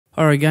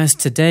Alright guys,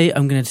 today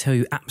I'm going to tell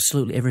you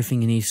absolutely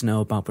everything you need to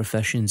know about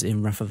professions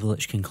in Wrath of the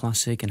Lich King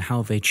Classic and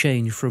how they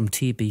change from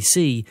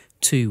TBC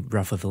to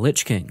Wrath of the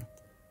Lich King.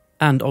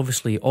 And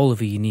obviously all of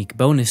the unique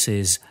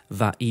bonuses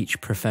that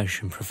each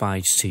profession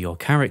provides to your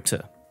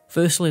character.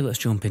 Firstly, let's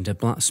jump into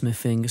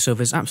blacksmithing. So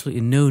there's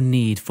absolutely no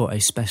need for a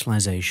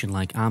specialisation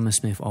like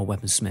armoursmith or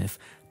weaponsmith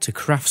to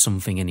craft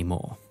something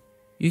anymore.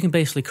 You can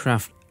basically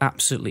craft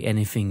absolutely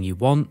anything you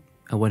want,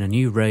 and when a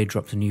new raid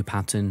drops a new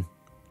pattern,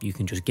 you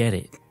can just get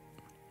it.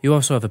 You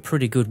also have a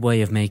pretty good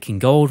way of making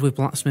gold with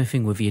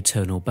blacksmithing with the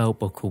Eternal Belt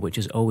Buckle, which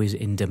is always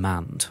in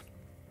demand.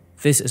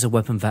 This is a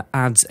weapon that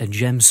adds a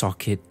gem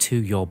socket to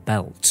your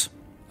belt.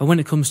 And when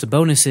it comes to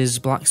bonuses,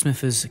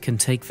 blacksmithers can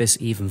take this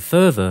even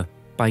further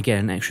by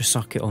getting an extra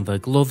socket on their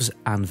gloves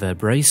and their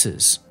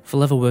braces. For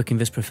leatherworking,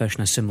 this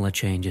profession has similar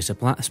changes to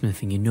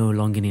blacksmithing. You no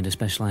longer need a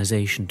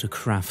specialisation to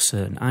craft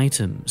certain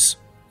items.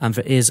 And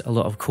there is a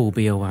lot of cool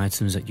BO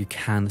items that you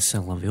can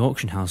sell on the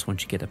auction house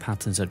once you get the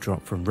patterns that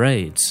drop from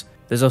raids.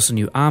 There's also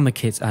new armour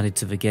kits added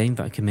to the game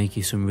that can make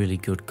you some really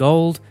good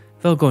gold.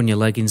 They'll go on your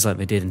leggings like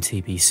they did in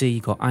TBC.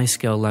 You've got Ice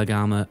Scale leg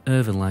armour,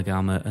 Earthen leg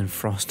armour and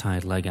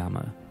Frost-Tide leg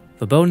armour.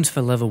 The bonus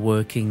for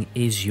leatherworking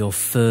is your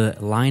fur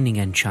lining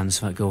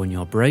enchants that go on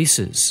your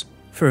braces.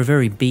 For a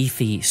very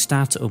beefy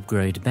starter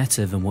upgrade,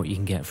 better than what you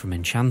can get from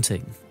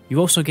Enchanting. You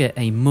also get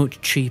a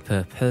much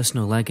cheaper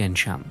personal leg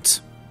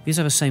enchant. These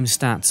have the same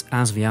stats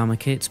as the armour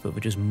kits, but they're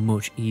just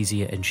much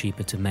easier and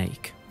cheaper to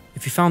make.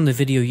 If you found the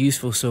video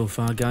useful so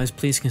far guys,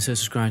 please consider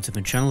subscribing to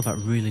my channel, that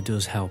really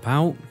does help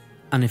out.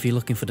 And if you're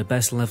looking for the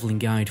best leveling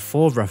guide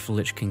for Wrath of the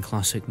Lich King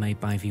Classic made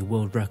by the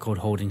world record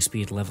holding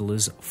speed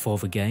levelers for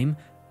the game,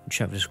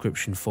 check the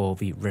description for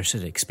the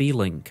registered XP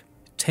link.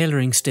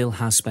 Tailoring still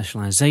has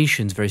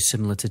specialisations very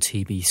similar to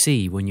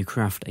TBC. When you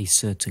craft a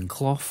certain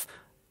cloth,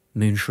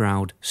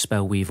 Moonshroud,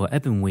 Spellweave or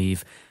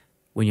Ebonweave,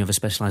 when you have a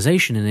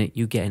specialisation in it,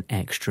 you get an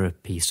extra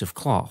piece of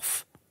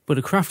cloth. But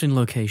the crafting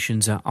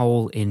locations are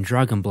all in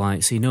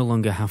Dragonblight, so you no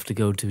longer have to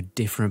go to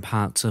different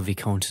parts of the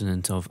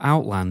continent of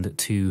Outland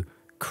to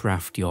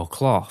craft your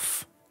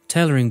cloth.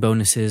 Tailoring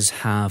bonuses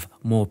have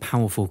more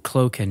powerful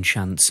cloak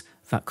enchants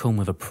that come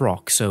with a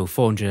proc, so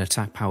 400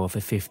 attack power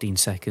for 15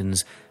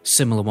 seconds,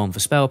 similar one for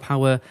spell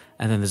power,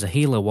 and then there's a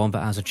healer one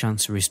that has a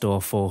chance to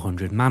restore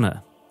 400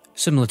 mana.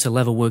 Similar to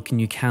leatherworking,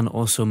 you can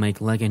also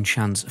make leg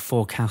enchants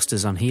for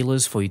casters and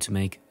healers for you to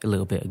make a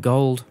little bit of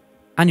gold.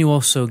 And you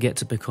also get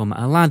to become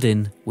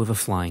Aladdin with a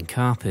flying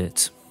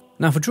carpet.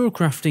 Now for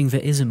jewelcrafting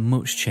there isn't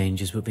much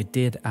changes, but they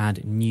did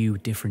add new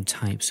different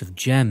types of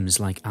gems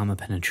like armor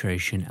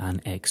penetration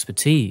and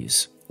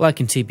expertise.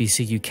 Like in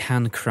TBC, you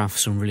can craft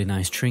some really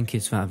nice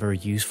trinkets that are very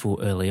useful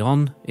early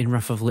on in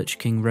Wrath of the Lich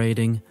King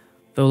raiding.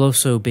 There will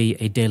also be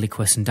a daily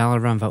quest in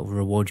Dalaran that will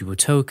reward you with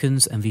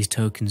tokens, and these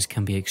tokens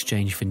can be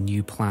exchanged for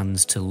new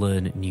plans to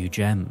learn new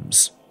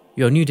gems.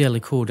 Your new daily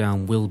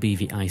cooldown will be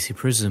the Icy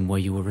Prism, where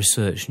you will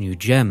research new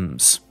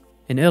gems.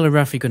 In early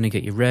Wrath you're going to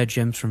get your rare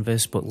gems from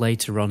this, but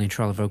later on in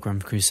Trial of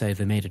Grand Crusade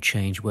they made a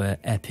change where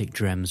epic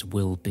gems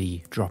will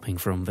be dropping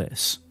from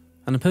this.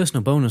 And a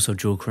personal bonus of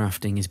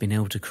jewelcrafting is being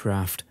able to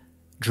craft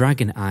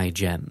Dragon Eye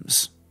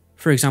gems.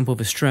 For example,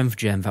 the Strength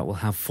gem that will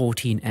have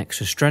 14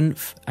 extra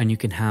strength, and you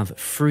can have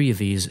 3 of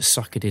these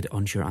socketed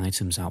onto your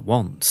items at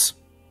once.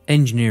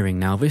 Engineering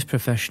now, this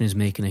profession is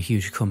making a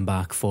huge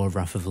comeback for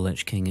Wrath of the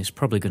Lich King. It's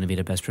probably going to be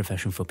the best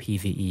profession for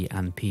PvE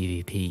and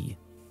PvP.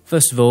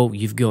 First of all,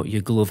 you've got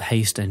your Glove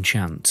Haste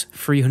enchant.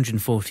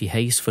 340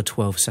 haste for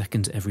 12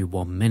 seconds every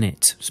 1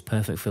 minute. It's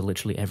perfect for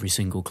literally every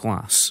single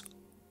class.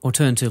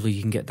 Alternatively,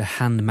 you can get the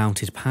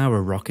hand-mounted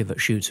power rocket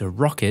that shoots a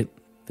rocket.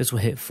 This will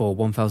hit for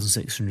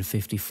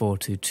 1654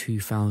 to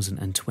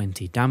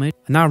 2020 damage.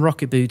 And now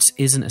Rocket Boots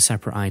isn't a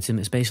separate item,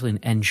 it's basically an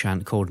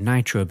enchant called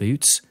Nitro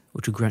Boots,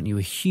 which will grant you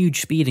a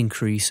huge speed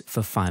increase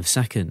for 5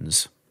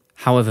 seconds.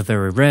 However,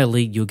 very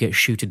rarely you'll get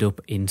shooted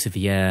up into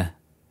the air,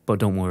 but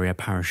don't worry, a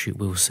parachute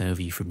will save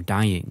you from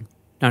dying.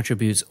 Nitro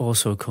Boots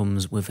also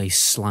comes with a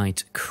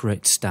slight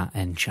crit stat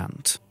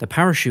enchant. The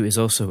parachute is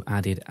also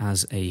added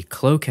as a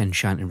cloak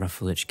enchant in Wrath of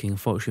the Lich King.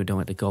 Unfortunately, we don't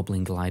have the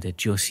Goblin Glider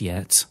just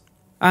yet.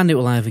 And it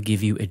will either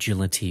give you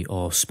agility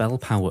or spell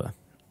power.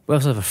 We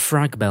also have a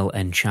Frag Bell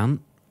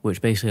enchant,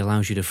 which basically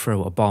allows you to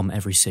throw a bomb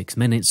every 6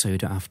 minutes so you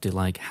don't have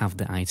to have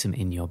the item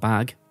in your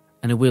bag.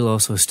 And it will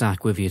also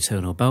stack with the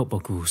Eternal Belt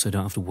Buckle, so you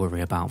don't have to worry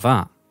about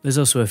that. There's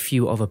also a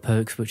few other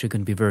perks which are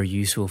going to be very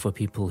useful for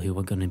people who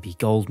are going to be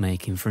gold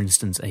making, for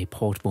instance a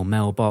portable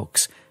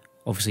mailbox.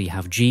 Obviously you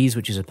have G's,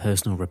 which is a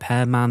personal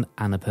repairman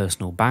and a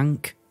personal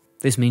bank.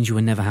 This means you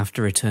will never have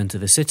to return to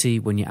the city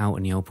when you're out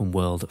in the open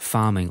world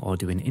farming or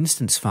doing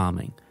instance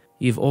farming.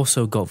 You've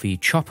also got the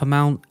chopper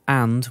mount,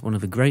 and one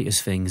of the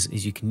greatest things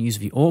is you can use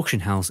the auction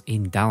house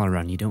in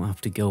Dalaran. You don't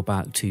have to go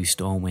back to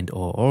Stormwind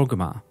or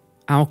Orgrimmar.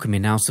 Alchemy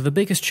now, so the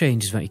biggest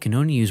change is that you can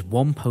only use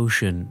 1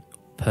 potion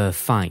per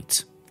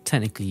fight.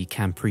 Technically you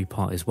can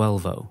pre-pot as well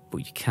though,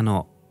 but you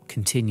cannot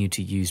continue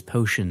to use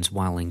potions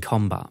while in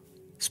combat.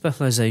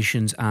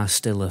 Specializations are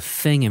still a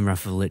thing in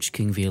Wrath of the Lich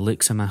King, the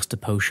Elixir Master,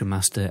 Potion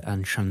Master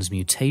and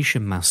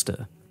Transmutation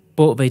Master.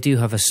 but they do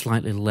have a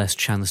slightly less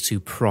chance to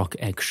proc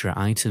extra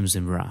items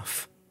in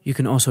Wrath. You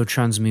can also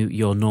transmute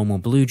your normal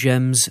blue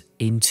gems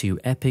into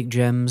epic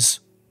gems,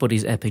 but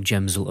these epic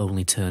gems will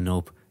only turn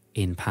up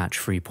in patch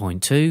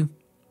 3.2,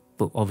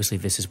 but obviously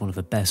this is one of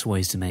the best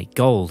ways to make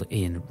gold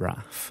in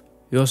Wrath.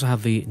 You also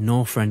have the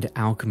Northrend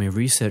Alchemy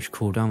Research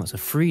cooldown. That's a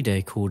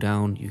 3-day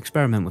cooldown. You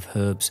experiment with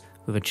herbs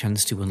with a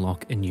chance to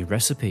unlock a new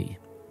recipe.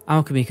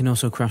 Alchemy can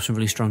also craft some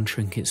really strong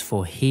trinkets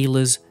for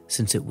healers,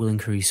 since it will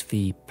increase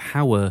the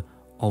power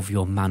of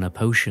your mana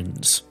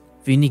potions.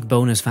 The unique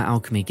bonus that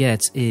Alchemy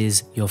gets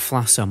is your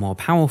flasks are more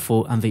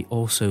powerful and they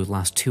also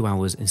last 2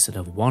 hours instead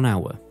of 1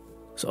 hour.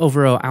 So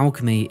overall,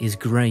 Alchemy is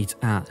great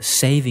at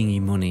saving you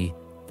money,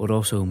 but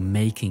also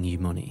making you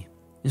money.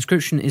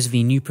 Inscription is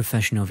the new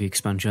profession of the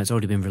expansion. It's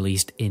already been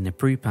released in the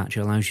pre-patch.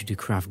 It allows you to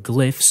craft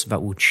glyphs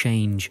that will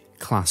change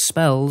class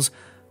spells,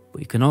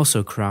 but you can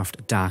also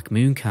craft Dark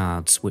Moon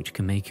cards, which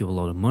can make you a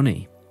lot of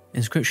money.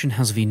 Inscription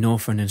has the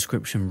Northrend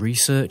Inscription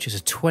Research. It's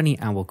a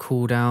 20-hour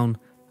cooldown,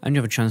 and you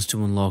have a chance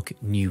to unlock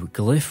new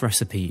glyph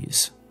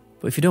recipes.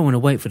 But if you don't want to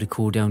wait for the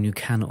cooldown, you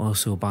can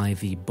also buy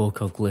the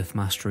Book of Glyph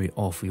Mastery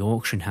off the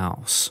auction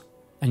house.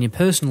 And your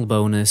personal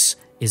bonus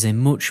is a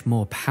much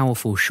more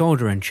powerful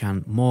shoulder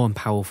enchant, more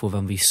powerful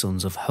than the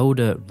Sons of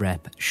Hoda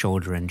rep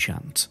shoulder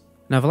enchant.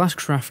 Now the last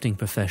crafting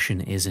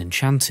profession is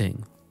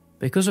Enchanting.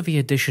 Because of the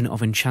addition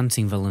of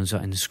enchanting villains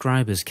that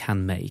inscribers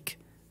can make,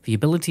 the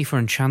ability for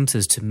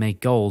enchanters to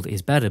make gold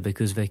is better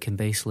because they can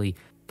basically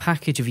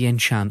package the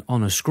enchant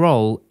on a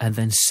scroll and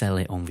then sell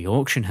it on the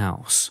auction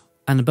house.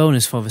 And the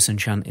bonus for this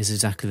enchant is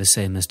exactly the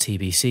same as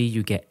TBC,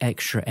 you get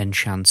extra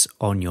enchants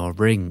on your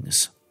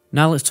rings.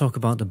 Now let's talk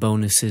about the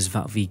bonuses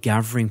that the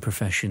gathering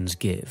professions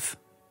give.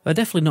 They're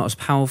definitely not as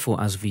powerful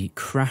as the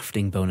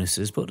crafting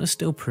bonuses, but they're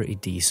still pretty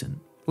decent.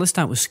 Let's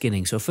start with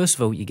skinning. So first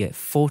of all, you get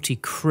 40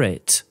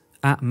 crit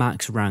at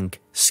max rank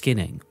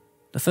skinning.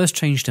 The first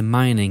change to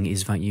mining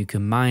is that you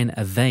can mine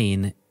a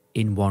vein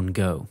in one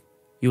go.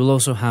 You will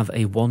also have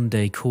a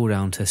 1-day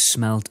cooldown to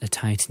smelt a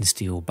Titan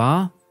steel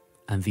bar,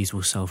 and these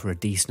will sell for a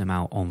decent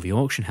amount on the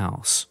auction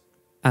house,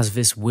 as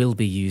this will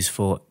be used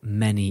for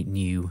many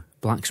new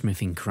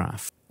blacksmithing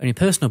craft. And your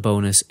personal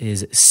bonus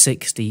is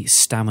 60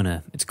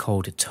 stamina. It's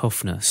called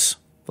toughness.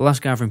 The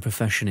last gathering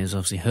profession is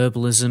obviously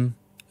Herbalism.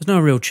 There's no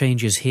real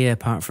changes here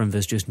apart from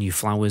there's just new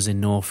flowers in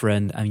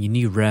Northrend, and your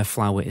new rare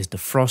flower is the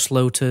Frost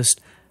Lotus,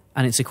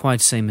 and it's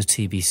acquired same as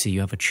TBC.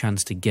 You have a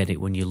chance to get it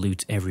when you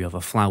loot every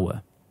other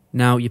flower.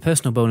 Now your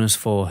personal bonus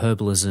for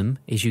Herbalism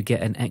is you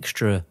get an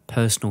extra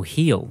personal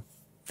heal.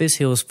 This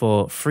heals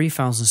for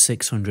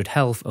 3,600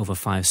 health over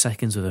 5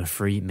 seconds with a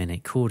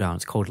 3-minute cooldown.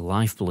 It's called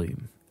Life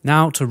Bloom.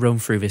 Now to run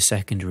through the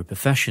secondary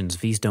professions,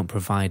 these don't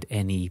provide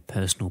any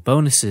personal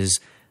bonuses,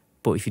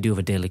 but if you do have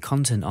a daily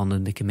content on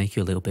them, they can make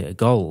you a little bit of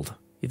gold.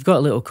 You've got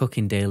a little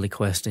cooking daily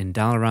quest in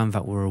Dalaran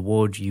that will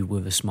reward you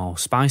with a small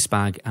spice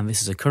bag, and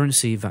this is a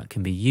currency that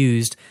can be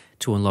used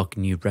to unlock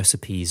new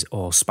recipes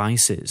or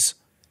spices.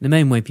 The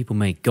main way people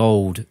make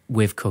gold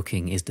with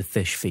cooking is the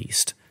Fish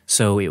Feast.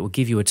 So it will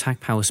give you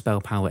attack power,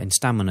 spell power, and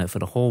stamina for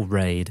the whole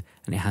raid,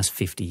 and it has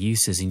 50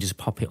 uses. You can just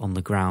pop it on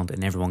the ground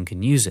and everyone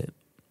can use it.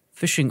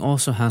 Fishing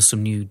also has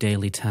some new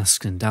daily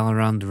tasks in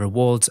Dalaran. The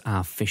rewards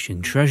are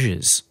fishing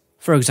treasures.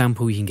 For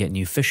example, you can get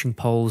new fishing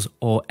poles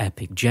or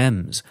epic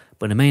gems,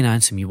 but the main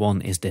item you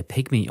want is the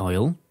pygmy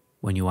oil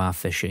when you are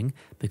fishing,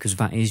 because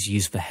that is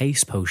used for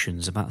haste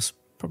potions, and that's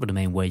probably the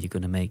main way you're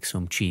going to make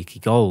some cheeky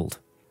gold.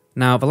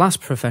 Now, the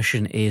last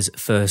profession is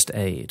first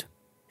aid.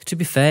 To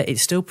be fair,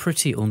 it's still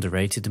pretty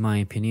underrated in my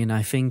opinion.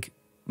 I think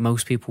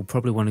most people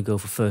probably want to go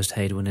for first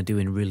aid when they're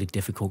doing really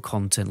difficult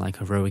content like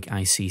Heroic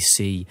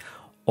ICC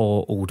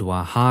or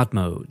Ulduar hard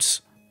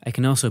modes. It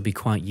can also be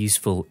quite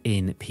useful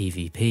in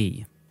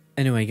PvP.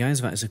 Anyway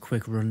guys, that is a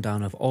quick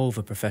rundown of all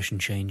the profession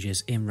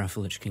changes in Wrath of the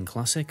Lich King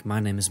Classic. My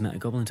name is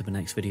MetaGoblin. Until the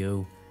next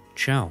video,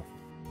 ciao.